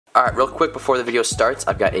Alright, real quick before the video starts,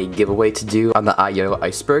 I've got a giveaway to do on the YoYo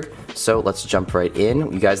iceberg, so let's jump right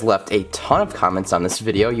in. You guys left a ton of comments on this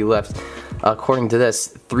video. You left, according to this,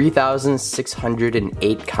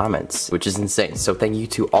 3,608 comments, which is insane. So thank you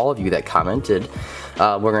to all of you that commented.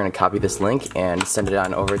 We're going to copy this link and send it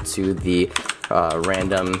on over to the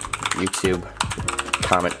random YouTube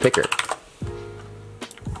comment picker.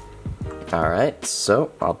 Alright,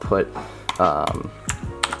 so I'll put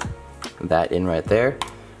that in right there.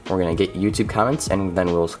 We're gonna get YouTube comments and then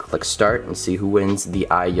we'll click start and see who wins the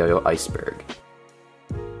YoYo iceberg.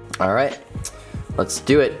 Alright, let's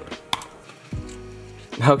do it.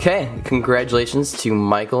 Okay, congratulations to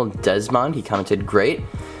Michael Desmond. He commented great.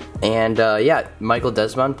 And yeah, Michael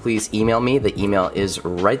Desmond, please email me. The email is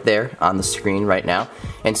right there on the screen right now.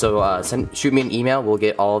 And so shoot me an email. We'll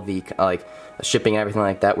get all the shipping and everything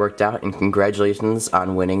like that worked out, and congratulations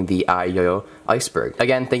on winning the YoYo iceberg.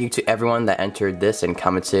 Again, thank you to everyone that entered this and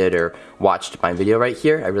commented or watched my video right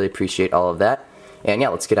here. I really appreciate all of that. And yeah,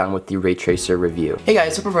 let's get on with the Raytracer review. Hey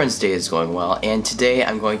guys, hope everyone's day is going well, and today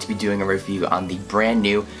I'm going to be doing a review on the brand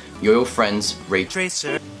new YoYoFriends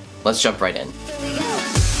Raytracer. Let's jump right in.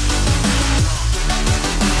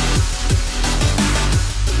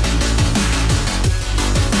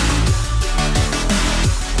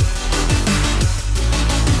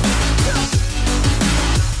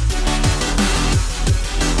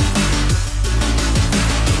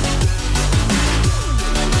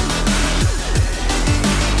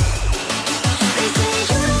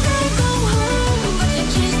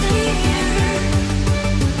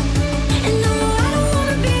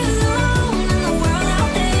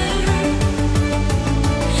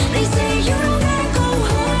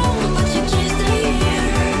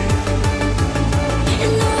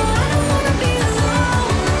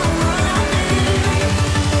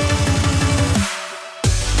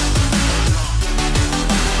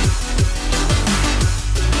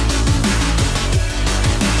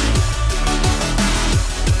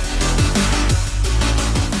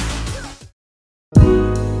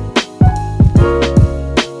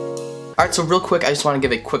 Alright, so real quick, I just want to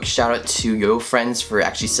give a quick shout out to YoYoFriends for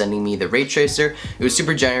actually sending me the Raytracer. It was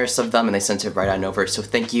super generous of them and they sent it right on over, so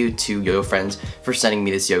thank you to YoYoFriends for sending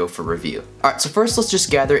me this yo-yo for review. Alright, so first let's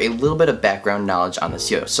just gather a little bit of background knowledge on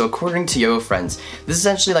this yo-yo. So according to YoYoFriends, this is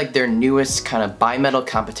essentially like their newest kind of bimetal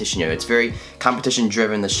competition yo-yo. It's very competition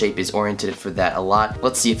driven, the shape is oriented for that a lot.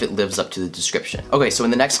 Let's see if it lives up to the description. Okay, so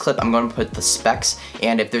in the next clip I'm going to put the specs,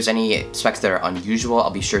 and if there's any specs that are unusual,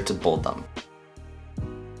 I'll be sure to bold them.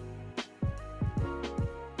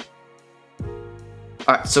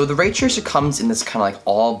 Alright, so the Raytracer comes in this kind of like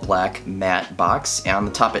all black matte box, and on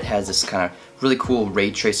the top it has this kind of really cool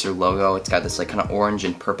Raytracer logo. It's got this like kind of orange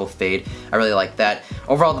and purple fade. I really like that.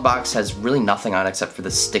 Overall the box has really nothing on it except for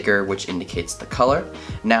the sticker which indicates the color.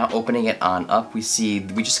 Now opening it on up, we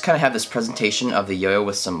just kind of have this presentation of the yo-yo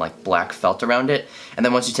with some like black felt around it, and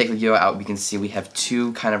then once you take the yo-yo out we can see we have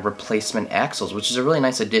two kind of replacement axles, which is a really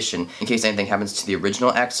nice addition. In case anything happens to the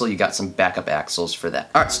original axle, you got some backup axles for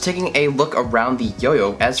that. Alright, so taking a look around the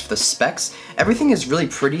yo-yo, as for the specs, everything is really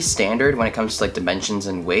pretty standard when it comes to like dimensions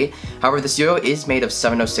and weight. However, this yo-yo is made of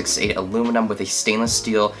 7068 aluminum with a stainless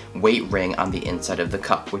steel weight ring on the inside of the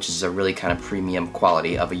cup, which is a really kind of premium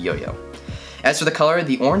quality of a yo-yo. As for the color,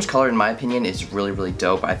 the orange color in my opinion is really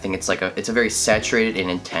dope. I think it's a very saturated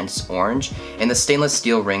and intense orange, and the stainless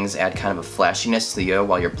steel rings add kind of a flashiness to the yo-yo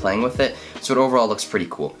while you're playing with it, so it overall looks pretty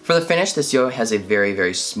cool. For the finish, this yo-yo has a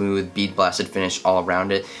very smooth bead blasted finish all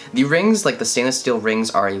around it. The rings, like the stainless steel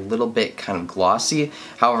rings, are a little bit kind of glossy.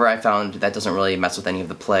 However, I found that doesn't really mess with any of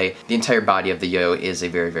the play. The entire body of the yo-yo is a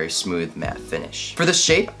very smooth matte finish. For the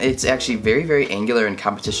shape, it's actually very angular and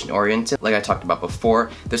competition oriented. Like I talked about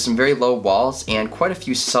before, there's some very low walls and quite a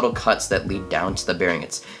few subtle cuts that lead down to the bearing.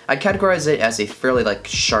 I'd categorize it as a fairly like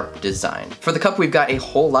sharp design. For the cup, we've got a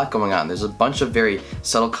whole lot going on. There's a bunch of very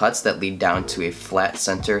subtle cuts that lead down to a flat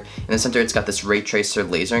center. In the center, it's got this Raytracer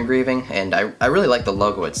laser engraving, and I really like the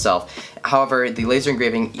logo itself. However, the laser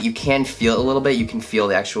engraving, you can feel a little bit. You can feel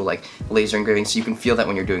the actual like laser engraving, so you can feel that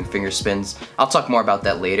when you're doing finger spins. I'll talk more about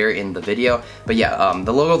that later in the video, but yeah,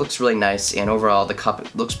 the logo looks really nice, and overall the cup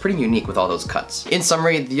looks pretty unique with all those cuts. In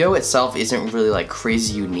summary, the yo itself isn't really like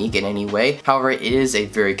crazy unique in any way. However, it is a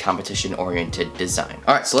very competition-oriented design.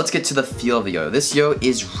 Alright, so let's get to the feel of the yo. This yo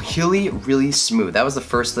is really smooth. That was the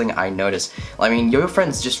first thing I noticed. I mean,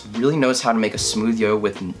 YoYoFriends just really knows how to make a smooth yo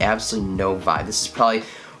with absolutely no vibe. This is probably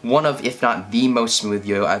one of, if not the most smooth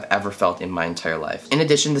yo I've ever felt in my entire life. In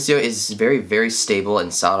addition, this yo is very stable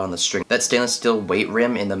and solid on the string. That stainless steel weight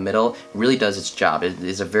rim in the middle really does its job. It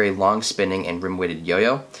is a very long spinning and rim weighted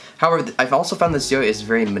yo-yo. However, I've also found this yo-yo is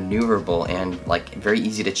very maneuverable and like very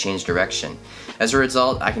easy to change direction. As a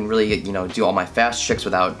result, I can really, do all my fast tricks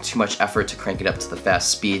without too much effort to crank it up to the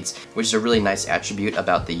fast speeds, which is a really nice attribute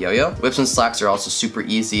about the yo-yo. Whips and slacks are also super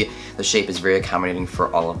easy. The shape is very accommodating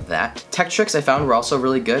for all of that. Tech tricks I found were also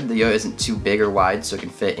really good. The yo-yo isn't too big or wide, so it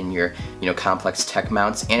can fit in your, complex tech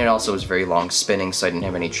mounts, and it also was very long spinning, so I didn't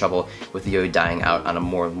have any trouble with the yo-yo dying out on a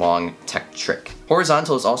more long tech trick.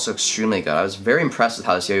 Horizontal is also extremely good. I was very impressed with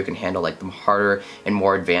how this yo-yo can handle like the harder and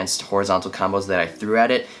more advanced horizontal combos that I threw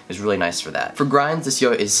at it. It was really nice for that. For grinds, this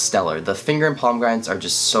yo-yo is stellar. The finger and palm grinds are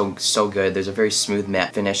just so good. There's a very smooth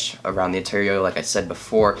matte finish around the entire yo-yo, like I said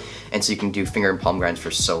before, and so you can do finger and palm grinds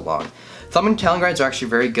for so long. Thumb and talon grinds are actually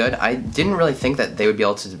very good. I didn't really think that they would be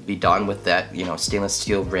able to be done with that, stainless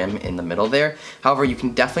steel rim in the middle there. However, you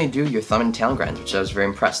can definitely do your thumb and talon grinds, which I was very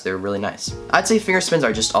impressed. They were really nice. I'd say finger spins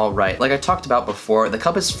are just alright. Like I talked about before, the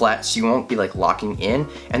cup is flat, so you won't be like locking in,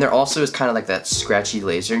 and there also is kind of like that scratchy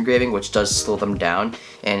laser engraving, which does slow them down,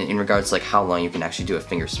 and in regards to like how long you can actually do a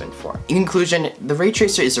finger spin for. In conclusion, the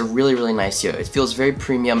Raytracer is a really nice yo-yo. It feels very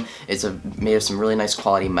premium. It's made of some really nice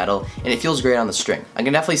quality metal, and it feels great on the string. I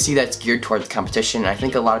can definitely see that it's geared towards competition, and I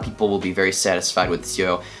think a lot of people will be very satisfied with this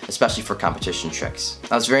yo-yo, especially for competition tricks.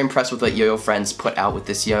 I was very impressed with what YoYoFriends put out with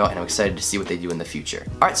this yo-yo, and I'm excited to see what they do in the future.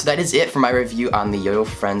 Alright, so that is it for my review on the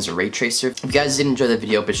YoYoFriends Raytracer. If you guys did enjoy the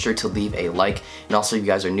video, be sure to leave a like, and also if you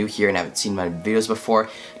guys are new here and haven't seen my videos before,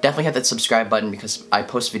 definitely hit that subscribe button because I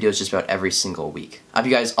post videos just about every single week. I hope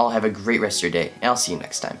you guys all have a great rest of your day, and I'll see you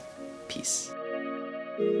next time. Peace.